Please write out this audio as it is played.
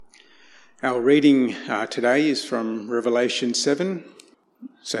Our reading today is from Revelation 7.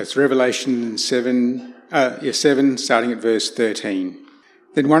 So it's Revelation 7, starting at verse 13.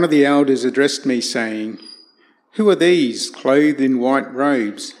 Then one of the elders addressed me, saying, "Who are these, clothed in white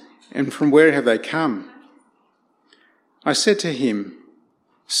robes, and from where have they come?" I said to him,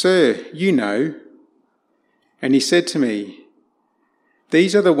 "Sir, you know." And he said to me,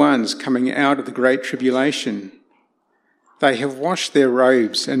 "These are the ones coming out of the great tribulation. They have washed their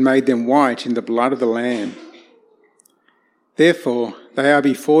robes and made them white in the blood of the Lamb. Therefore they are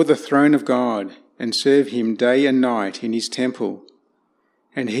before the throne of God and serve him day and night in his temple.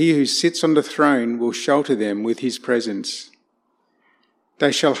 And he who sits on the throne will shelter them with his presence.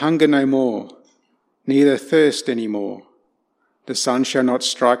 They shall hunger no more, neither thirst any more. The sun shall not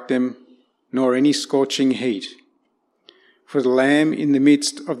strike them, nor any scorching heat. For the Lamb in the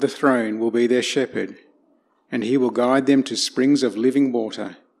midst of the throne will be their shepherd, and he will guide them to springs of living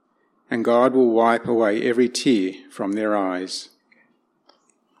water, and God will wipe away every tear from their eyes."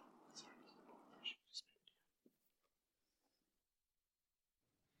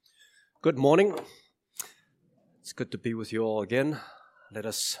 Good morning. It's good to be with you all again. Let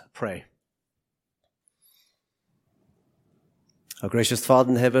us pray. Our gracious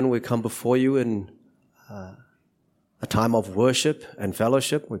Father in heaven, we come before you in a time of worship and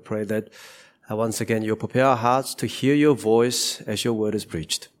fellowship. We pray that once again you'll prepare our hearts to hear your voice as your word is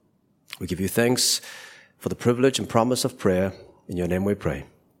preached. We give you thanks for the privilege and promise of prayer. In your name we pray.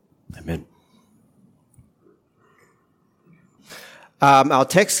 Amen. Our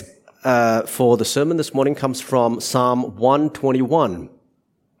text for the sermon this morning comes from Psalm 121.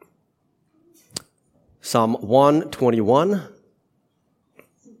 Psalm 121,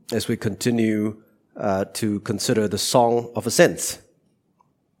 as we continue to consider the Song of Ascents.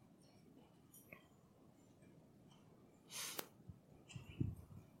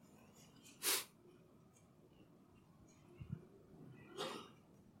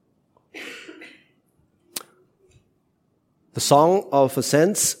 The Song of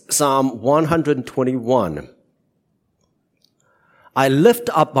Ascents, Psalm 121. I lift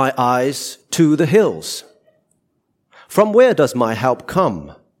up my eyes to the hills. From where does my help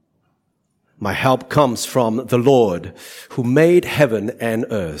come? My help comes from the Lord, who made heaven and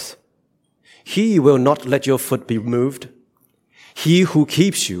earth. He will not let your foot be moved. He who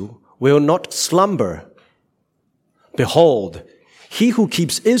keeps you will not slumber. Behold, he who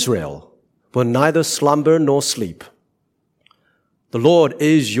keeps Israel will neither slumber nor sleep. The Lord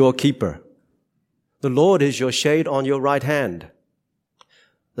is your keeper. The Lord is your shade on your right hand.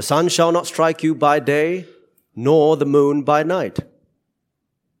 The sun shall not strike you by day, nor the moon by night.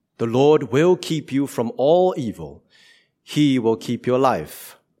 The Lord will keep you from all evil. He will keep your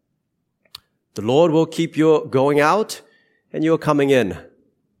life. The Lord will keep your going out and your coming in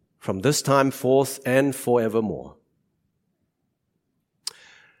from this time forth and forevermore.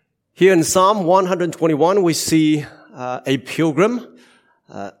 Here in Psalm 121, we see a pilgrim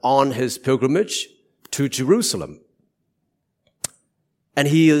on his pilgrimage to Jerusalem. And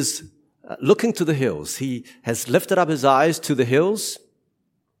he is looking to the hills. He has lifted up his eyes to the hills.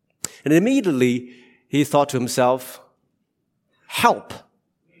 And immediately he thought to himself, help.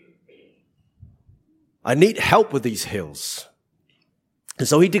 I need help with these hills. And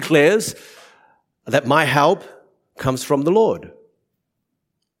so he declares that my help comes from the Lord.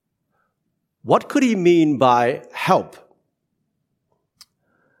 What could he mean by help?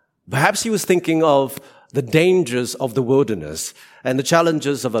 Perhaps he was thinking of the dangers of the wilderness and the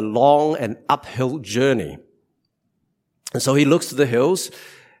challenges of a long and uphill journey. And so he looks to the hills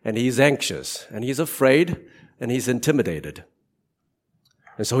and he's anxious and he's afraid and he's intimidated.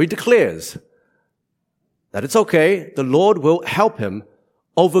 And so he declares that it's okay. The Lord will help him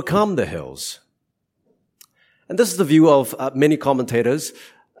overcome the hills. And this is the view of many commentators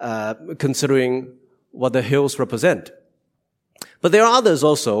considering what the hills represent. But there are others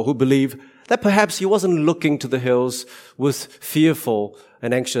also who believe that perhaps he wasn't looking to the hills with fearful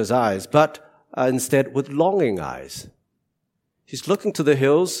and anxious eyes, but instead with longing eyes. He's looking to the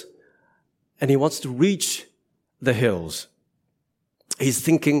hills and he wants to reach the hills. He's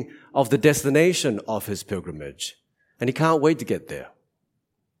thinking of the destination of his pilgrimage and he can't wait to get there.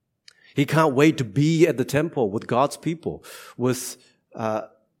 He can't wait to be at the temple with God's people, with the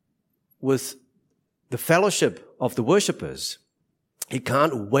fellowship of the worshipers. He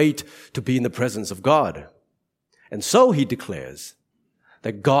can't wait to be in the presence of God. And so he declares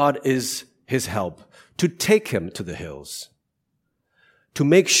that God is his help to take him to the hills, to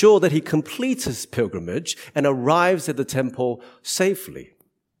make sure that he completes his pilgrimage and arrives at the temple safely.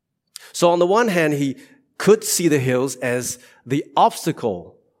 So on the one hand, he could see the hills as the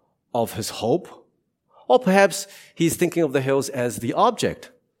obstacle of his hope, or perhaps he's thinking of the hills as the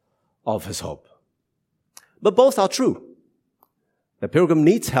object of his hope. But both are true. The pilgrim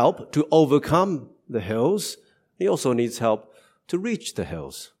needs help to overcome the hills. He also needs help to reach the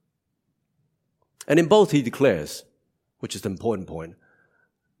hills. And in both he declares, which is the important point,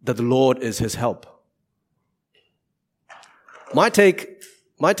 that the Lord is his help. My take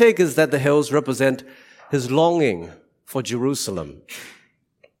is that the hills represent his longing for Jerusalem,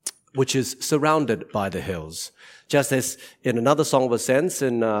 which is surrounded by the hills. Just as in another Song of Ascents,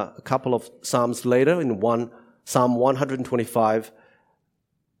 in a couple of Psalms later, in Psalm 125,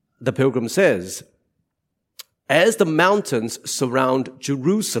 the pilgrim says, as the mountains surround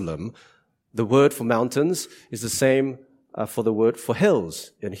Jerusalem, the word for mountains is the same for the word for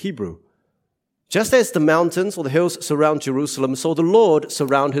hills in Hebrew. Just as the mountains or the hills surround Jerusalem, so the Lord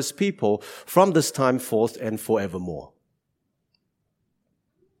surround his people from this time forth and forevermore.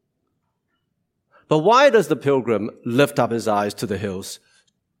 But why does the pilgrim lift up his eyes to the hills?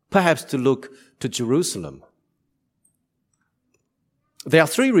 Perhaps to look to Jerusalem. There are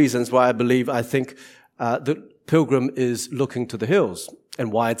three reasons why I think the pilgrim is looking to the hills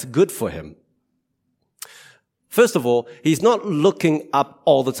and why it's good for him. First of all, he's not looking up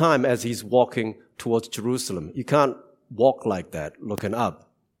all the time as he's walking towards Jerusalem. You can't walk like that, looking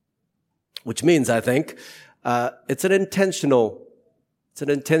up. Which means, I think, it's an intentional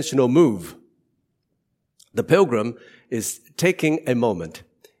move. The pilgrim is taking a moment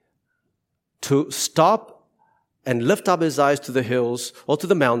to stop and lift up his eyes to the hills or to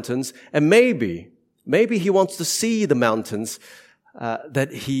the mountains, and maybe he wants to see the mountains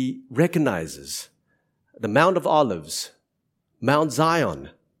that he recognizes. The Mount of Olives, Mount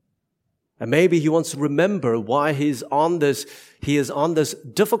Zion. And maybe he wants to remember why he is on this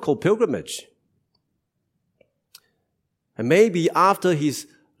difficult pilgrimage. And maybe after he's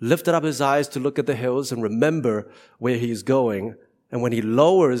lifted up his eyes to look at the hills and remember where he is going, and when he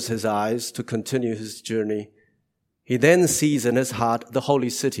lowers his eyes to continue his journey, he then sees in his heart the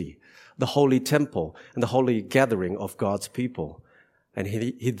holy city, the holy temple, and the holy gathering of God's people. And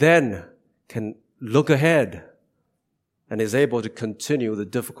he then can look ahead and is able to continue the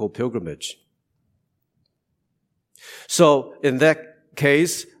difficult pilgrimage. So in that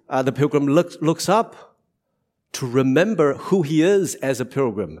case, the pilgrim looks up to remember who he is as a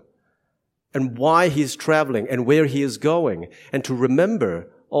pilgrim and why he's traveling and where he is going, and to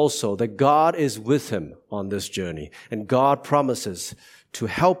remember also that God is with him on this journey, and God promises to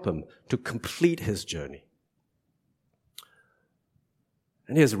help him to complete his journey.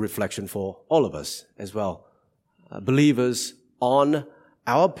 And here's a reflection for all of us as well, believers on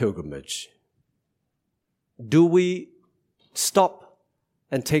our pilgrimage. Do we stop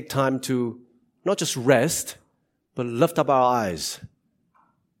and take time to not just rest, but lift up our eyes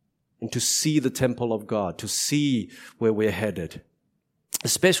and to see the temple of God, to see where we're headed?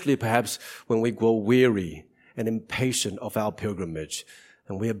 Especially perhaps when we grow weary and impatient of our pilgrimage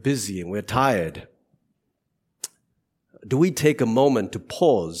and we are busy and we're tired. Do we take a moment to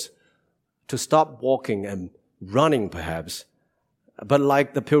pause, to stop walking and running perhaps, but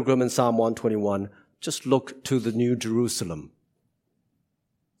like the pilgrim in Psalm 121, just look to the New Jerusalem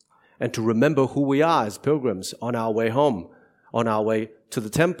and to remember who we are as pilgrims on our way home, on our way to the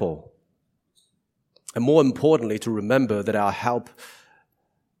temple. And more importantly, to remember that our help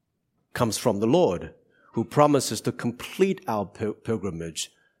comes from the Lord, who promises to complete our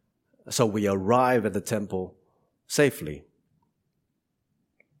pilgrimage so we arrive at the temple safely.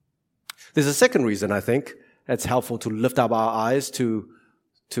 There's a second reason, I think, that's helpful to lift up our eyes to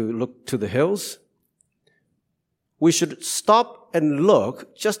look to the hills. We should stop and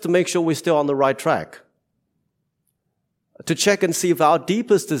look just to make sure we're still on the right track. To check and see if our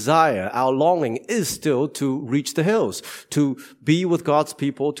deepest desire, our longing is still to reach the hills, to be with God's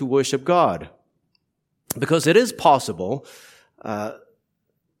people, to worship God. Because it is possible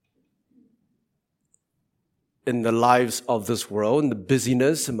in the lives of this world, in the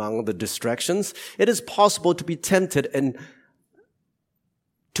busyness, among the distractions, it is possible to be tempted and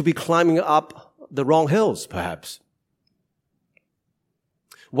to be climbing up the wrong hills, perhaps.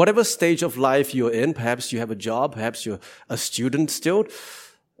 Whatever stage of life you're in, perhaps you have a job, perhaps you're a student still,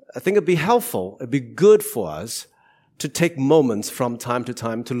 I think it'd be helpful, it'd be good for us to take moments from time to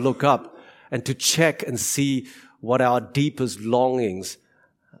time to look up and to check and see what our deepest longings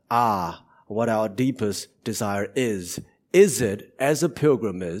are, what our deepest desire is. Is it, as a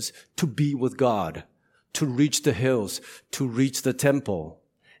pilgrim is, to be with God, to reach the hills, to reach the temple?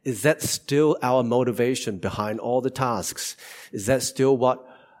 Is that still our motivation behind all the tasks? Is that still what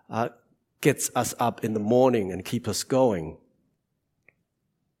gets us up in the morning and keep us going?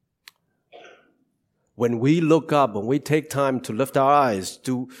 when we look up, when we take time to lift our eyes,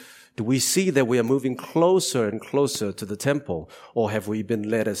 do we see that we are moving closer and closer to the temple, or have we been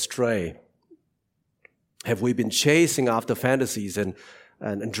led astray? Have we been chasing after fantasies and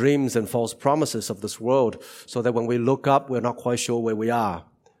dreams and false promises of this world, so that when we look up, we're not quite sure where we are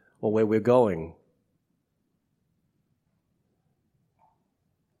or where we're going?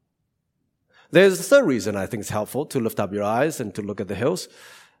 There's a third reason I think it's helpful to lift up your eyes and to look at the hills,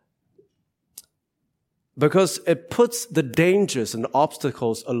 because it puts the dangers and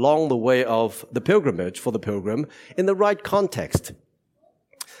obstacles along the way of the pilgrimage for the pilgrim in the right context.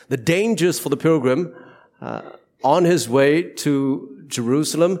 The dangers for the pilgrim on his way to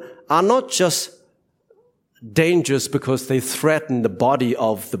Jerusalem are not just dangerous because they threaten the body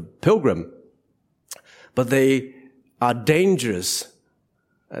of the pilgrim, but they are dangerous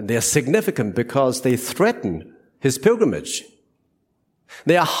and they are significant because they threaten his pilgrimage.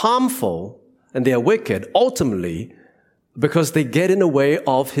 They are harmful and they are wicked ultimately because they get in the way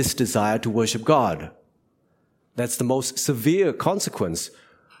of his desire to worship God. That's the most severe consequence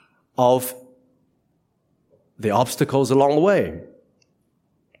of the obstacles along the way.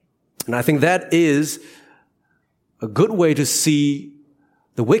 And I think that is a good way to see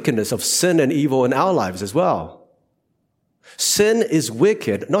the wickedness of sin and evil in our lives as well. Sin is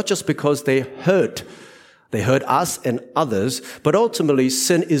wicked, not just because they hurt us and others, but ultimately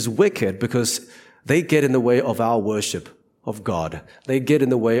sin is wicked because they get in the way of our worship of God. They get in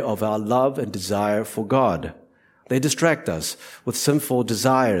the way of our love and desire for God. They distract us with sinful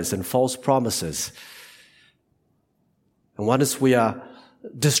desires and false promises. And once we are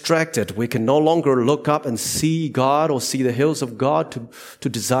distracted, we can no longer look up and see God or see the hills of God to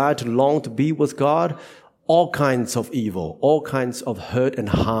desire, to long to be with God. All kinds of evil, all kinds of hurt and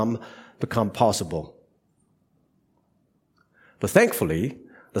harm become possible. But thankfully,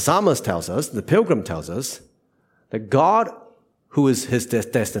 the psalmist tells us, the pilgrim tells us, that God, who is his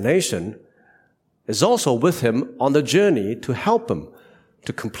destination, is also with him on the journey to help him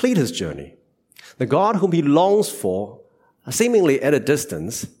to complete his journey. The God whom he longs for, seemingly at a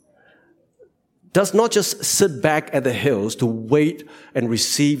distance, does not just sit back at the hills to wait and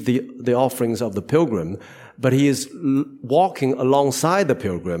receive the offerings of the pilgrim, but he is walking alongside the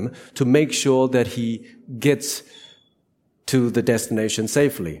pilgrim to make sure that he gets to the destination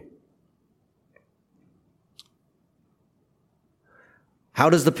safely. How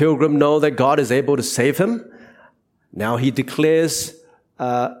does the pilgrim know that God is able to save him? Now he declares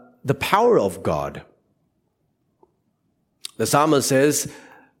the power of God. The psalmist says,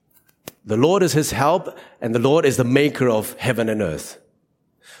 "The Lord is his help, and the Lord is the maker of heaven and earth."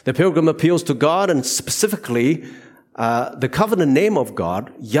 The pilgrim appeals to God, and specifically the covenant name of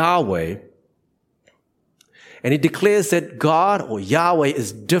God, Yahweh. And he declares that God, or Yahweh,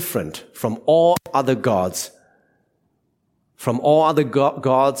 is different from all other gods, from all other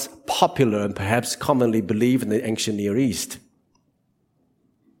gods popular and perhaps commonly believed in the ancient Near East.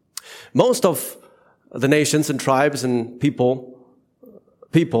 Most of the nations and tribes and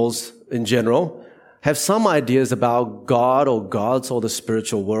peoples in general have some ideas about God or gods or the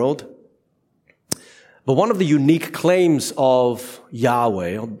spiritual world. But one of the unique claims of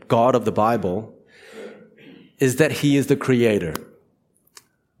Yahweh, or God of the Bible, is that he is the creator.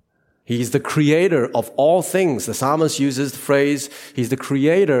 He is the creator of all things. The psalmist uses the phrase, he's the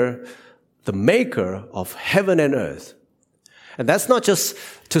creator, the maker of heaven and earth. And that's not just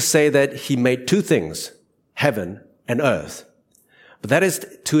to say that he made two things, heaven and earth, but that is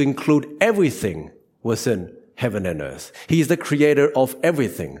to include everything within heaven and earth. He is the creator of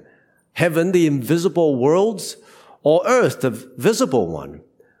everything. Heaven, the invisible worlds, or earth, the visible one.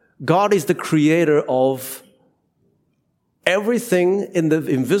 God is the creator of everything in the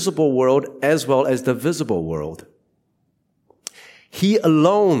invisible world as well as the visible world. He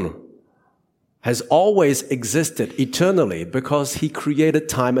alone has always existed eternally because he created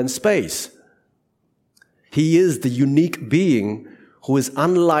time and space. He is the unique being who is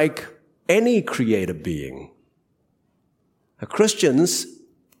unlike any created being. Christians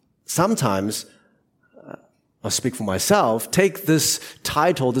sometimes, I speak for myself, take this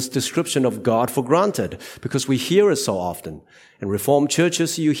title, this description of God for granted because we hear it so often. In Reformed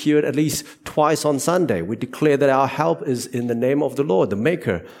churches, you hear it at least twice on Sunday. We declare that our help is in the name of the Lord, the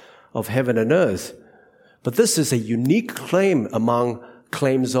maker of heaven and earth. But this is a unique claim among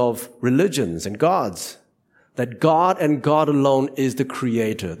claims of religions and gods, that God and God alone is the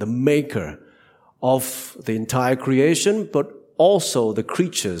creator, the maker of the entire creation, but also the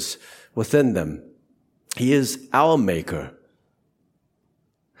creatures within them. He is our maker.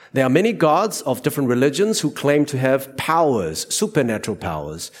 There are many gods of different religions who claim to have powers, supernatural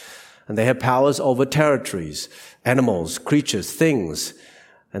powers. and they have powers over territories, animals, creatures, things,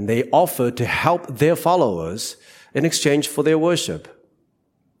 and they offer to help their followers in exchange for their worship.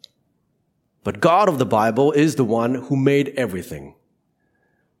 But God of the Bible is the one who made everything,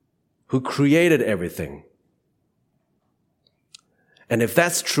 who created everything. And if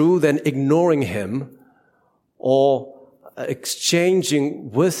that's true, then ignoring him or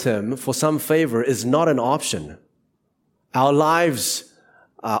exchanging with him for some favor is not an option. Our lives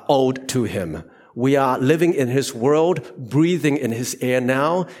are owed to him. We are living in his world, breathing in his air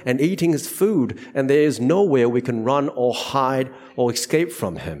now, and eating his food, and there is nowhere we can run or hide or escape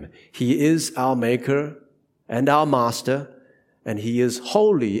from him. He is our maker and our master, and he is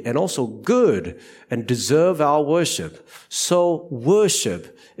holy and also good and deserve our worship. So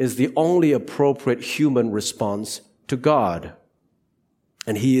worship is the only appropriate human response to God.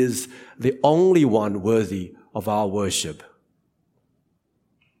 And he is the only one worthy of our worship.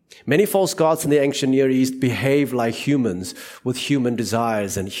 Many false gods in the ancient Near East behave like humans with human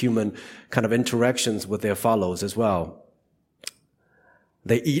desires and human kind of interactions with their followers as well.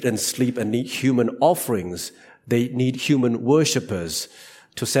 They eat and sleep and need human offerings. They need human worshippers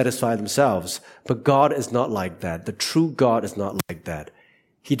to satisfy themselves. But God is not like that. The true God is not like that.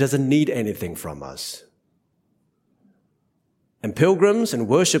 He doesn't need anything from us. And pilgrims and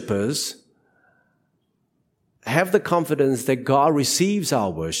worshippers have the confidence that God receives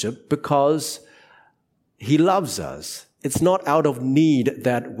our worship because he loves us. It's not out of need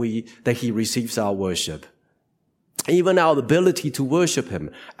that he receives our worship. Even our ability to worship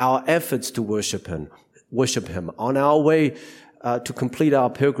him, our efforts to worship him on our way to complete our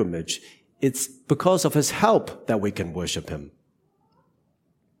pilgrimage, it's because of his help that we can worship him.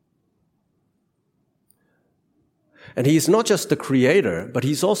 And he's not just the creator, but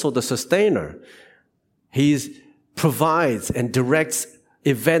he's also the sustainer. He provides and directs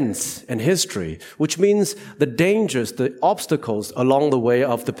events and history, which means the dangers, the obstacles along the way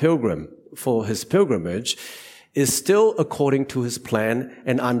of the pilgrim for his pilgrimage is still according to his plan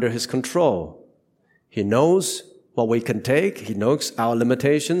and under his control. He knows what we can take. He knows our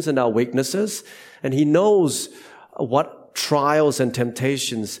limitations and our weaknesses, and he knows what trials and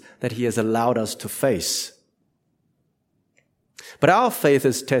temptations that he has allowed us to face. But our faith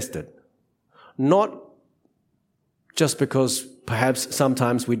is tested, not just because perhaps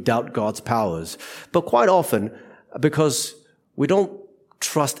sometimes we doubt God's powers, but quite often because we don't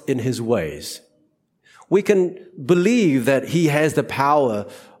trust in his ways. We can believe that he has the power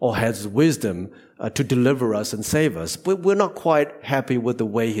or has wisdom to deliver us and save us, but we're not quite happy with the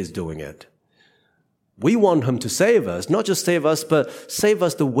way he's doing it. We want him to save us, not just save us, but save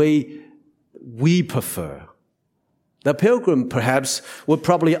us the way we prefer. The pilgrim perhaps would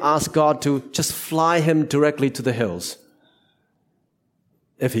probably ask God to just fly him directly to the hills,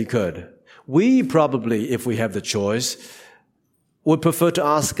 if he could. We probably, if we have the choice, would prefer to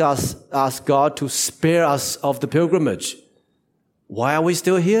ask God to spare us of the pilgrimage. Why are we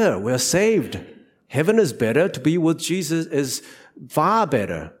still here? We're saved. Heaven is better. To be with Jesus is far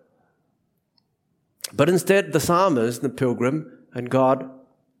better. But instead, the psalmist, the pilgrim, and God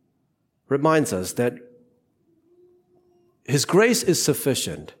reminds us that his grace is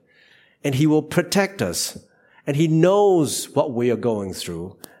sufficient, and he will protect us, and he knows what we are going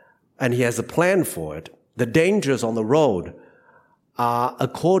through, and he has a plan for it. The dangers on the road are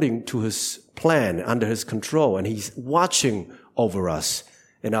according to his plan, under his control, and he's watching over us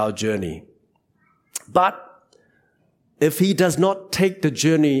in our journey. But if he does not take the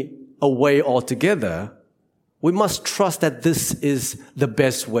journey away altogether, we must trust that this is the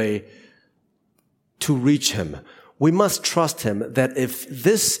best way to reach him. We must trust him that if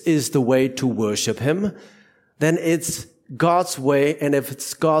this is the way to worship him, then it's God's way, and if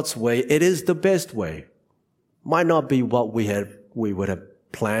it's God's way, it is the best way. Might not be what we would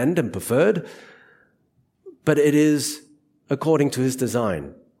have planned and preferred, but it is according to his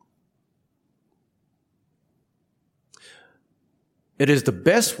design. It is the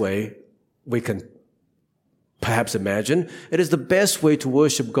best way we can perhaps imagine. It is the best way to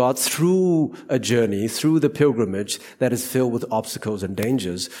worship God through a journey, through the pilgrimage that is filled with obstacles and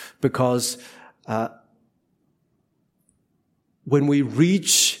dangers, because when we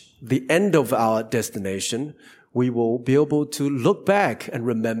reach the end of our destination, we will be able to look back and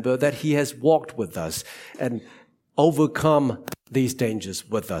remember that he has walked with us and overcome these dangers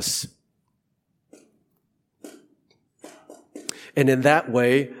with us. And in that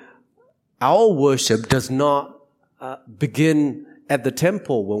way, our worship does not begin at the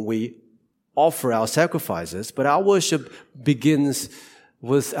temple when we offer our sacrifices, but our worship begins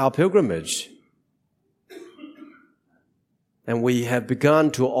with our pilgrimage. And we have begun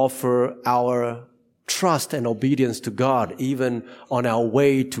to offer our trust and obedience to God, even on our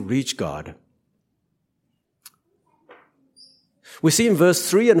way to reach God. We see in verse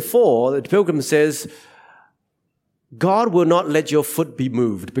 3 and 4, the pilgrim says, God will not let your foot be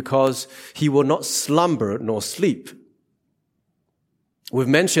moved because he will not slumber nor sleep. We've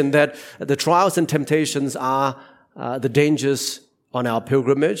mentioned that the trials and temptations are the dangers on our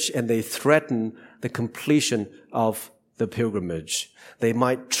pilgrimage, and they threaten the completion of the pilgrimage. They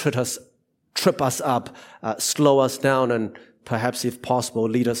might trip us up, slow us down, and perhaps, if possible,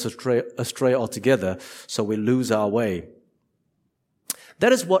 lead us astray altogether, so we lose our way.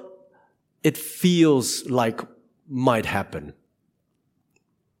 That is what it feels like might happen.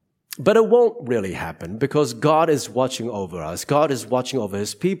 But it won't really happen because God is watching over us. God is watching over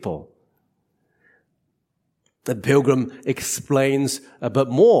his people. The pilgrim explains a bit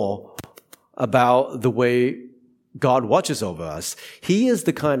more about the way God watches over us. He is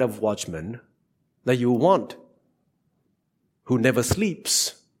the kind of watchman that you want, who never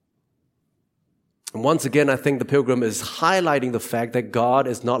sleeps. And once again, I think the pilgrim is highlighting the fact that God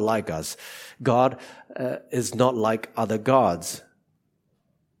is not like us. God is not like other gods.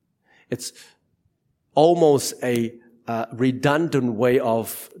 It's almost a redundant way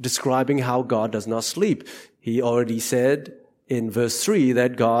of describing how God does not sleep. He already said in verse 3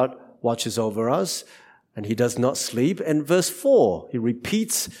 that God watches over us and he does not sleep. And verse 4, he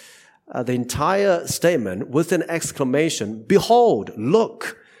repeats the entire statement with an exclamation, "Behold,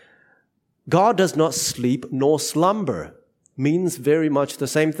 look, God does not sleep nor slumber," means very much the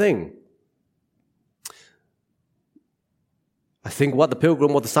same thing. I think what the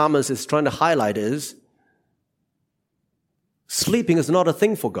pilgrim or the psalmist is trying to highlight is sleeping is not a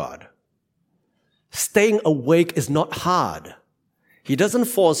thing for God. Staying awake is not hard. He doesn't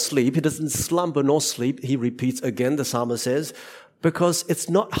fall asleep. He doesn't slumber nor sleep. He repeats again, the psalmist says, because it's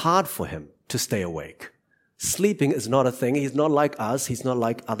not hard for him to stay awake. Sleeping is not a thing. He's not like us. He's not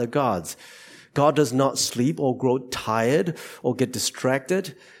like other gods. God does not sleep or grow tired or get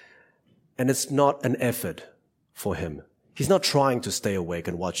distracted. And it's not an effort for him. He's not trying to stay awake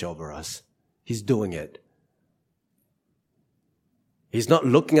and watch over us. He's doing it. He's not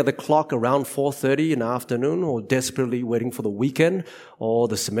looking at the clock around 4:30 in the afternoon or desperately waiting for the weekend or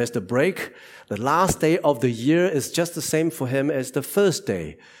the semester break. The last day of the year is just the same for him as the first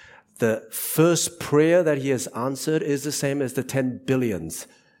day. The first prayer that he has answered is the same as the 10 billions.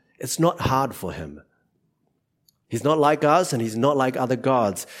 It's not hard for him. He's not like us and he's not like other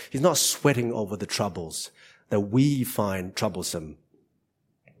gods. He's not sweating over the troubles that we find troublesome.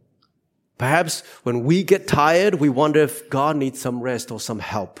 Perhaps when we get tired, we wonder if God needs some rest or some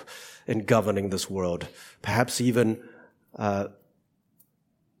help in governing this world. Perhaps even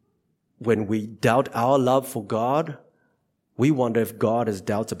when we doubt our love for God, we wonder if God has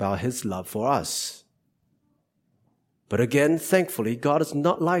doubts about his love for us. But again, thankfully, God is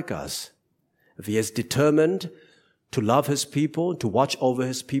not like us. If he is determined to love his people, to watch over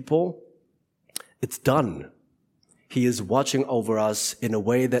his people, it's done. He is watching over us in a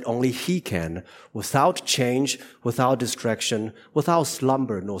way that only he can, without change, without distraction, without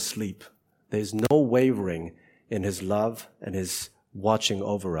slumber nor sleep. There is no wavering in his love and his watching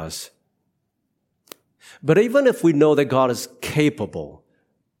over us. But even if we know that God is capable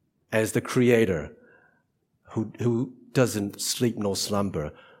as the creator who doesn't sleep nor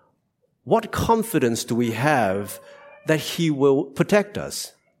slumber, what confidence do we have that he will protect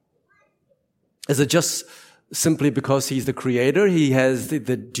us? Is it just simply because he's the creator, he has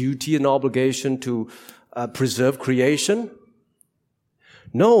the duty and obligation to preserve creation?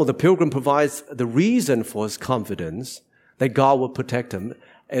 No, the pilgrim provides the reason for his confidence that God will protect him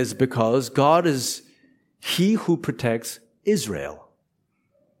is because God is he who protects Israel.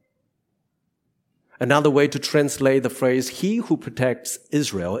 Another way to translate the phrase, he who protects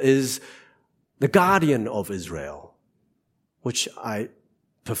Israel, is the guardian of Israel, which I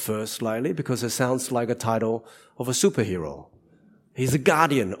prefer slightly because it sounds like a title of a superhero. He's the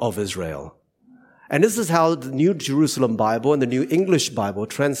guardian of Israel. And this is how the New Jerusalem Bible and the New English Bible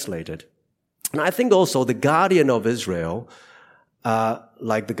translated. And I think also the guardian of Israel,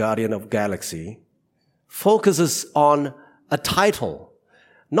 like the guardian of galaxy, focuses on a title,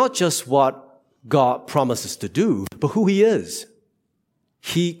 not just what God promises to do, but who he is.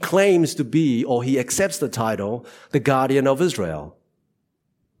 He claims to be, or he accepts the title, the guardian of Israel.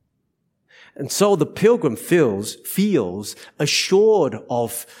 And so the pilgrim feels assured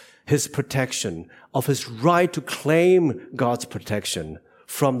of his protection, of his right to claim God's protection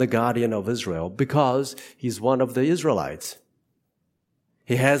from the guardian of Israel because he's one of the Israelites.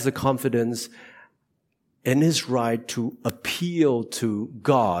 He has the confidence in his right to appeal to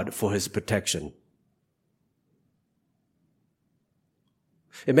God for his protection.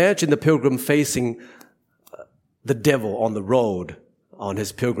 Imagine the pilgrim facing the devil on the road on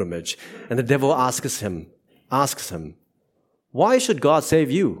his pilgrimage, and the devil asks him, why should God save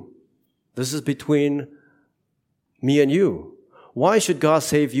you? This is between me and you. Why should God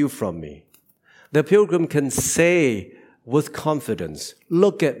save you from me? The pilgrim can say with confidence,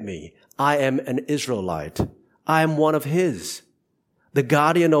 look at me. I am an Israelite. I am one of his. The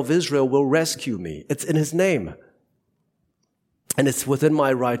guardian of Israel will rescue me. It's in his name. And it's within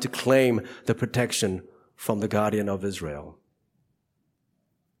my right to claim the protection from the guardian of Israel.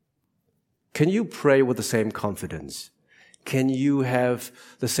 Can you pray with the same confidence? Can you have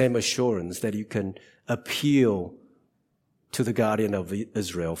the same assurance that you can appeal to the guardian of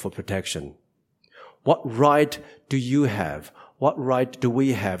Israel for protection? What right do you have? What right do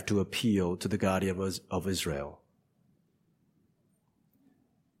we have to appeal to the guardian of Israel?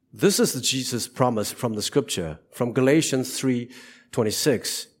 This is the Jesus promise from the scripture, from Galatians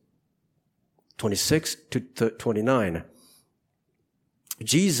 3:26 to 29.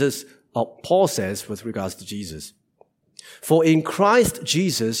 Paul says with regards to Jesus, for in Christ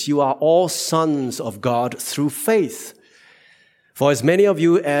Jesus you are all sons of God through faith. For as many of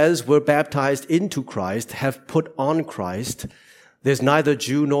you as were baptized into Christ have put on Christ. There's neither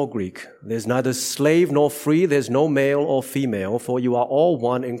Jew nor Greek. There's neither slave nor free. There's no male or female, for you are all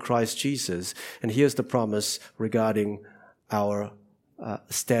one in Christ Jesus. And here's the promise regarding our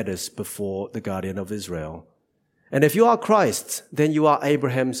status before the guardian of Israel. And if you are Christ's, then you are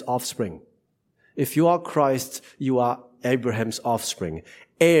Abraham's offspring. If you are Christ's, you are Abraham's offspring,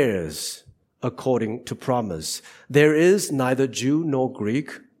 heirs according to promise. There is neither Jew nor Greek,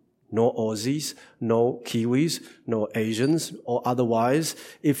 nor Aussies, no Kiwis, no Asians, or otherwise.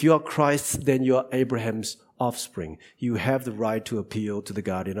 If you are Christ's, then you are Abraham's offspring. You have the right to appeal to the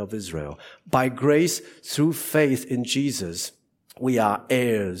guardian of Israel. By grace, through faith in Jesus, we are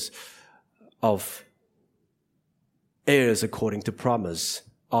heirs according to promise,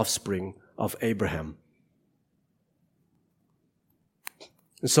 offspring of Abraham.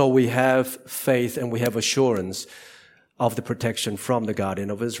 And so we have faith and we have assurance of the protection from the guardian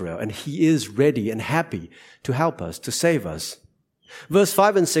of Israel. And he is ready and happy to help us, to save us. Verse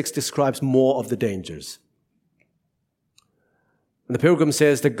 5 and 6 describes more of the dangers. And the pilgrim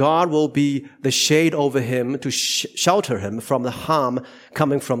says that God will be the shade over him to shelter him from the harm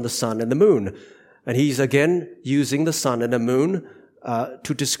coming from the sun and the moon. And he's again using the sun and the moon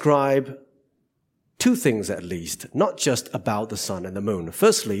to describe two things at least, not just about the sun and the moon.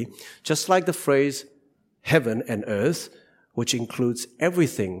 Firstly, just like the phrase heaven and earth, which includes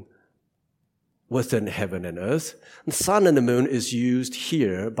everything within heaven and earth, the sun and the moon is used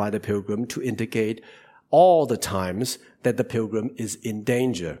here by the pilgrim to indicate all the times that the pilgrim is in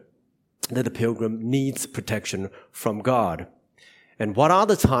danger, that the pilgrim needs protection from God. And what are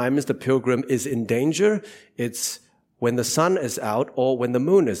the times the pilgrim is in danger? It's when the sun is out or when the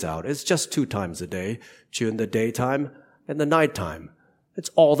moon is out. It's just 2 times a day, during the daytime and the nighttime. It's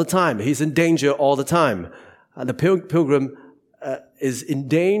all the time. He's in danger all the time. The pilgrim is in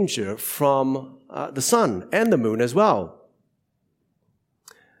danger from the sun and the moon as well.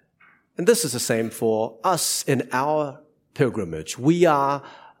 And this is the same for us in our pilgrimage. We are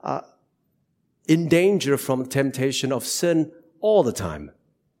in danger from temptation of sin all the time.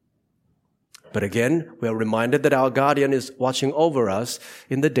 But again, we are reminded that our guardian is watching over us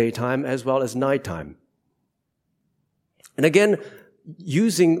in the daytime as well as nighttime. And again,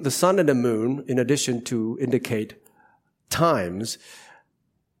 using the sun and the moon in addition to indicate times,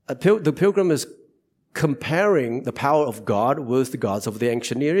 the pilgrim is comparing the power of God with the gods of the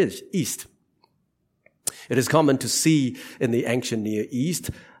ancient Near East. It is common to see in the ancient Near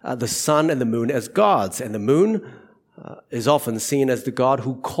East the sun and the moon as gods, and the moon is often seen as the god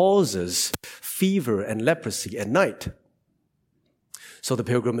who causes fever and leprosy at night. So the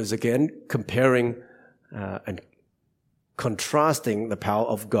pilgrim is again comparing and contrasting the power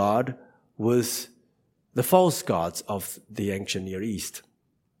of God with the false gods of the ancient Near East.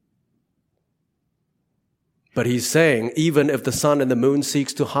 But he's saying, even if the sun and the moon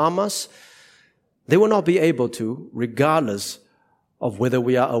seeks to harm us, they will not be able to, regardless of whether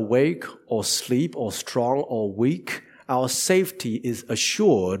we are awake or asleep or strong or weak. Our safety is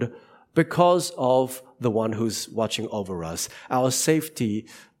assured because of the one who's watching over us. Our safety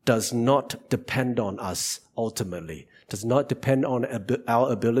does not depend on us ultimately, does not depend on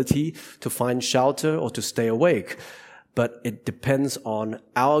our ability to find shelter or to stay awake, but it depends on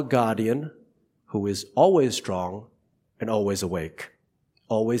our guardian, who is always strong and always awake,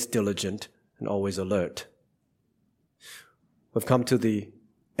 always diligent and always alert. We've come to the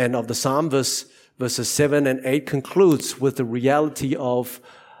end of the psalm. Verses 7 and 8 concludes with the reality of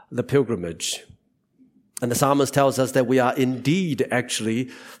the pilgrimage. And the psalmist tells us that we are indeed actually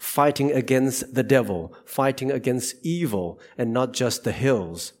fighting against the devil, fighting against evil, and not just the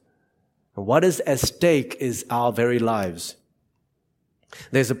hills. And what is at stake is our very lives.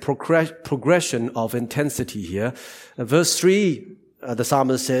 There's a progression of intensity here. Verse 3, the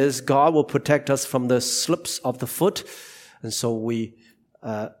psalmist says, God will protect us from the slips of the foot, and so we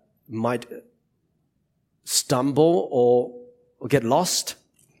might stumble or get lost.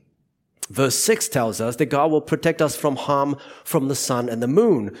 Verse 6 tells us that God will protect us from harm from the sun and the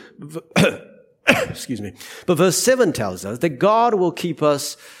moon. Excuse me. But verse 7 tells us that God will keep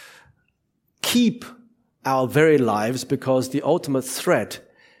our very lives, because the ultimate threat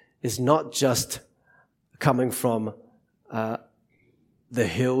is not just coming from the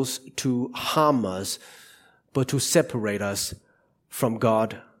hills to harm us, but to separate us from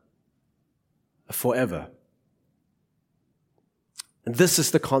God forever. And this is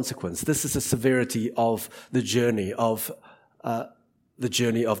the consequence. This is the severity of the journey of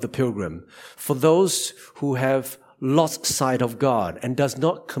the pilgrim. For those who have lost sight of God and does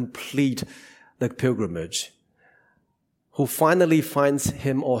not complete the pilgrimage, who finally finds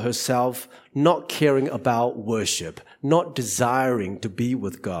him or herself not caring about worship, not desiring to be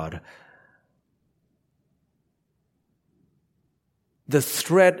with God, the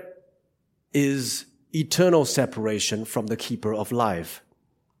threat is eternal separation from the keeper of life.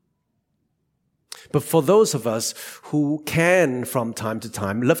 But for those of us who can, from time to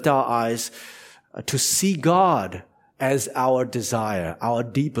time, lift our eyes to see God as our desire, our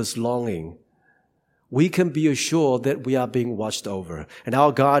deepest longing, we can be assured that we are being watched over, and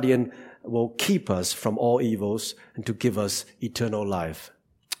our guardian will keep us from all evils and to give us eternal life.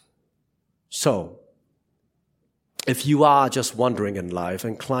 So, if you are just wandering in life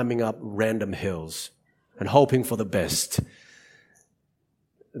and climbing up random hills and hoping for the best,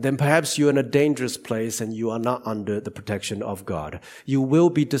 then perhaps you're in a dangerous place and you are not under the protection of God. You will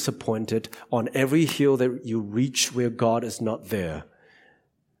be disappointed on every hill that you reach where God is not there.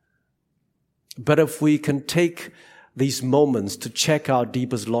 But if we can take these moments to check our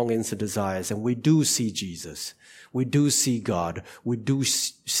deepest longings and desires, and we do see Jesus, we do see God, we do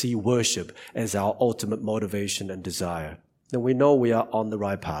see worship as our ultimate motivation and desire, then we know we are on the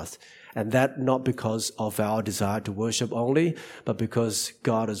right path. And that not because of our desire to worship only, but because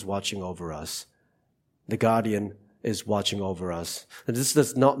God is watching over us. The guardian is watching over us. And this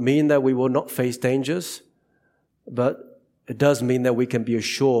does not mean that we will not face dangers, but it does mean that we can be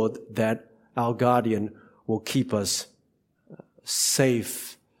assured that our guardian will keep us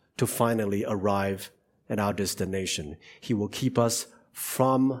safe to finally arrive at our destination. He will keep us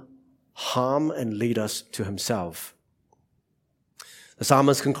from harm and lead us to himself. The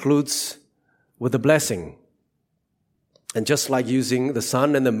psalmist concludes with a blessing. And just like using the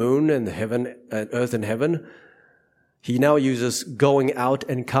sun and the moon and the heaven and earth and heaven, he now uses going out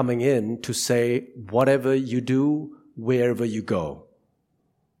and coming in to say, whatever you do, wherever you go.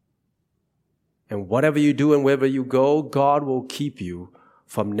 And whatever you do and wherever you go, God will keep you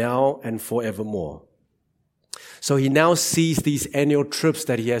from now and forevermore. So he now sees these annual trips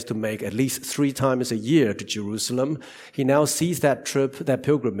that he has to make at least 3 times a year to Jerusalem. He now sees that trip, that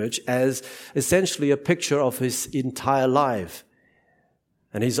pilgrimage, as essentially a picture of his entire life.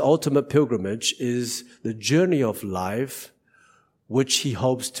 And his ultimate pilgrimage is the journey of life, which he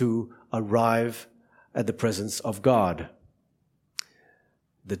hopes to arrive at the presence of God.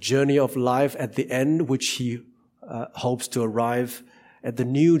 The journey of life at the end, which he hopes to arrive at the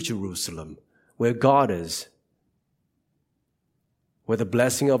new Jerusalem, where God is, where the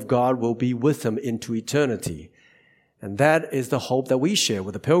blessing of God will be with him into eternity. And that is the hope that we share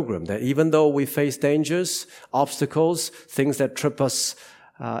with the pilgrim, that even though we face dangers, obstacles, things that trip us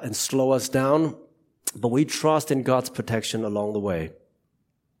and slow us down, but we trust in God's protection along the way.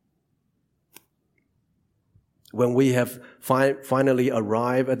 When we have finally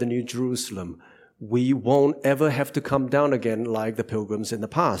arrived at the New Jerusalem, we won't ever have to come down again like the pilgrims in the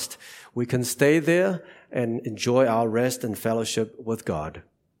past. We can stay there and enjoy our rest and fellowship with God.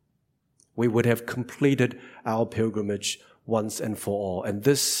 We would have completed our pilgrimage once and for all. And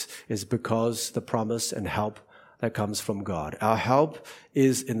this is because the promise and help that comes from God. Our help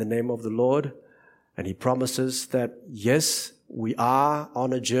is in the name of the Lord, and he promises that, yes, we are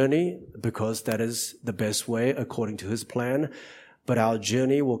on a journey because that is the best way according to his plan, but our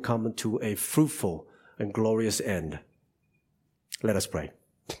journey will come to a fruitful and glorious end. Let us pray.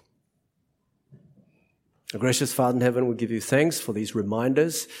 Our gracious Father in heaven, we give you thanks for these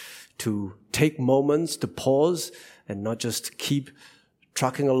reminders to take moments to pause and not just keep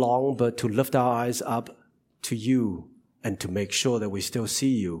trucking along, but to lift our eyes up to you and to make sure that we still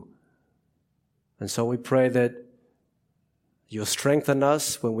see you. And so we pray that you'll strengthen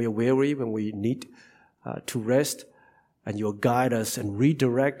us when we are weary, when we need to rest, and you'll guide us and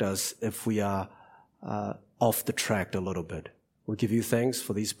redirect us if we are off the track a little bit. We give you thanks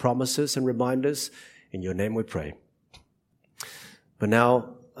for these promises and reminders. In your name we pray. But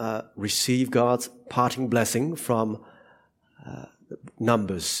now receive God's parting blessing from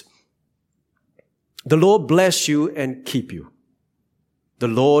Numbers. The Lord bless you and keep you. The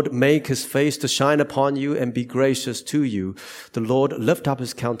Lord make his face to shine upon you and be gracious to you. The Lord lift up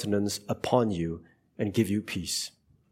his countenance upon you and give you peace.